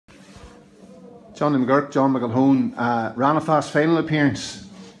John McGurk, John McElholm, Rannafast final appearance.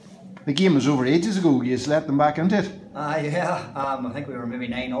 The game was over ages ago. You just let them back into it. Yeah. I think we were maybe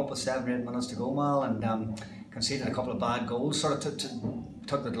 9 up with 7 or 8 minutes to go, Mal, and conceded a couple of bad goals. Sort of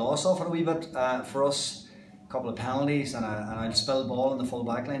took the gloss off it a wee bit for us. A couple of penalties and a spilled ball in the full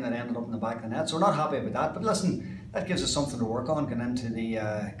back line that ended up in the back of the net. So we're not happy about that. But listen, that gives us something to work on going into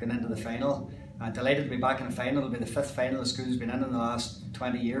the final. Delighted to be back in a final. It'll be the 5th final the school's been in the last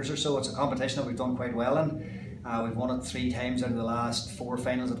 20 years or so. It's a competition that we've done quite well in. We've won it 3 times out of the last 4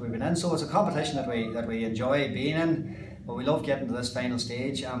 finals that we've been in. So it's a competition that we enjoy being in. But we love getting to this final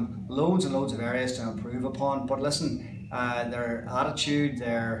stage. Loads and loads of areas to improve upon. But listen, their attitude,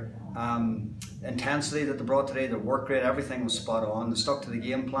 their intensity that they brought today, their work rate, everything was spot on. They stuck to the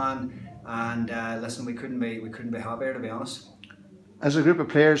game plan, and listen, we couldn't be happier, to be honest. As a group of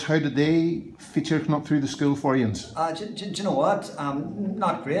players, how did they feature coming up through the school for you? Do you know what?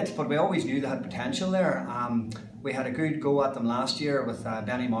 Not great, but we always knew they had potential there. We had a good go at them last year with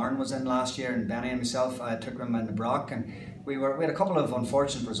Benny Martin was in last year, and Benny and myself took them in the Brock, and we had a couple of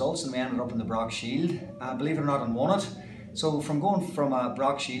unfortunate results, and we ended up in the Brock Shield, believe it or not, and won it. So from going from a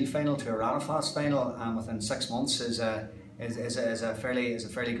Brock Shield final to a Rannafast final within 6 months is a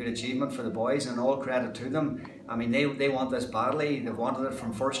fairly good achievement for the boys, and all credit to them. I mean, they want this badly. They've wanted it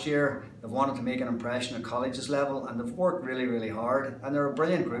from first year. They've wanted to make an impression at colleges level, and they've worked really hard. And they're a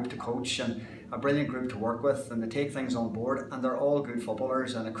brilliant group to coach and a brilliant group to work with, and they take things on board. And they're all good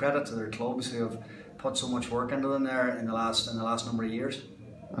footballers, and a credit to their clubs who have put so much work into them there in the last number of years.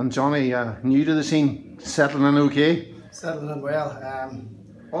 And Johnny, new to the scene, settling in okay? Settling in well.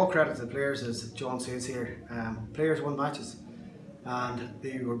 All credit to the players, as John says here. Players won matches, and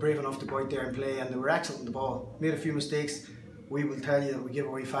they were brave enough to go out there and play, and they were excellent in the ball. Made a few mistakes. We will tell you that we gave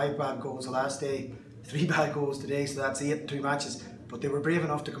away 5 bad goals the last day, 3 bad goals today, so that's 8 in 2 matches. But they were brave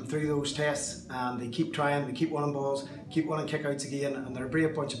enough to come through those tests, and they keep trying, they keep winning balls, keep winning kick-outs again, and they're a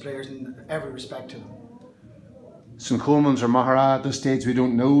brave bunch of players in every respect to them. St Coleman's or Magherafelt at this stage we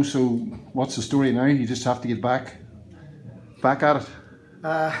don't know, so what's the story now? You just have to get back at it.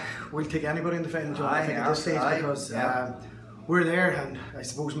 We'll take anybody in the final, John, I think at this stage, because we're there, and I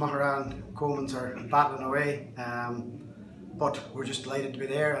suppose Magherafelt and Coleman's are battling away, but we're just delighted to be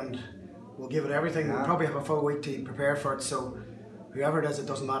there, and we'll give it everything. We'll probably have a full week to prepare for it, so whoever it is, it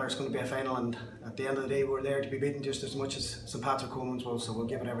doesn't matter, it's going to be a final, and at the end of the day we're there to be beaten just as much as St Pat's or Coleman's will, so we'll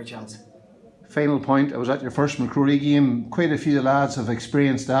give it every chance. Final point, I was at your first McCrory game. Quite a few of the lads have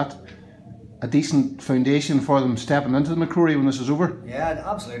experienced that. A decent foundation for them stepping into the McCrory when this is over? Yeah,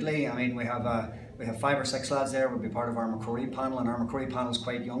 absolutely. I mean, we have 5 or 6 lads there who will be part of our McCrory panel, and our McCrory panel is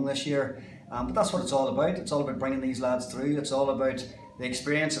quite young this year. But that's what it's all about. It's all about bringing these lads through. It's all about the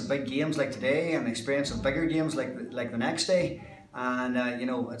experience of big games like today, and the experience of bigger games like the next day. And you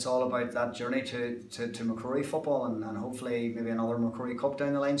know, it's all about that journey to McCrory football, and hopefully maybe another McCrory Cup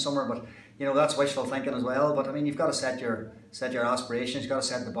down the line somewhere. But you know, that's wishful thinking as well. But I mean, you've got to set your aspirations. You've got to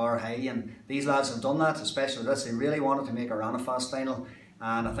set the bar high, and these lads have done that. Especially this, they really wanted to make a Rannafast final,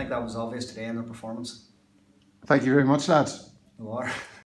 and I think that was obvious today in their performance. Thank you very much, lads. You are.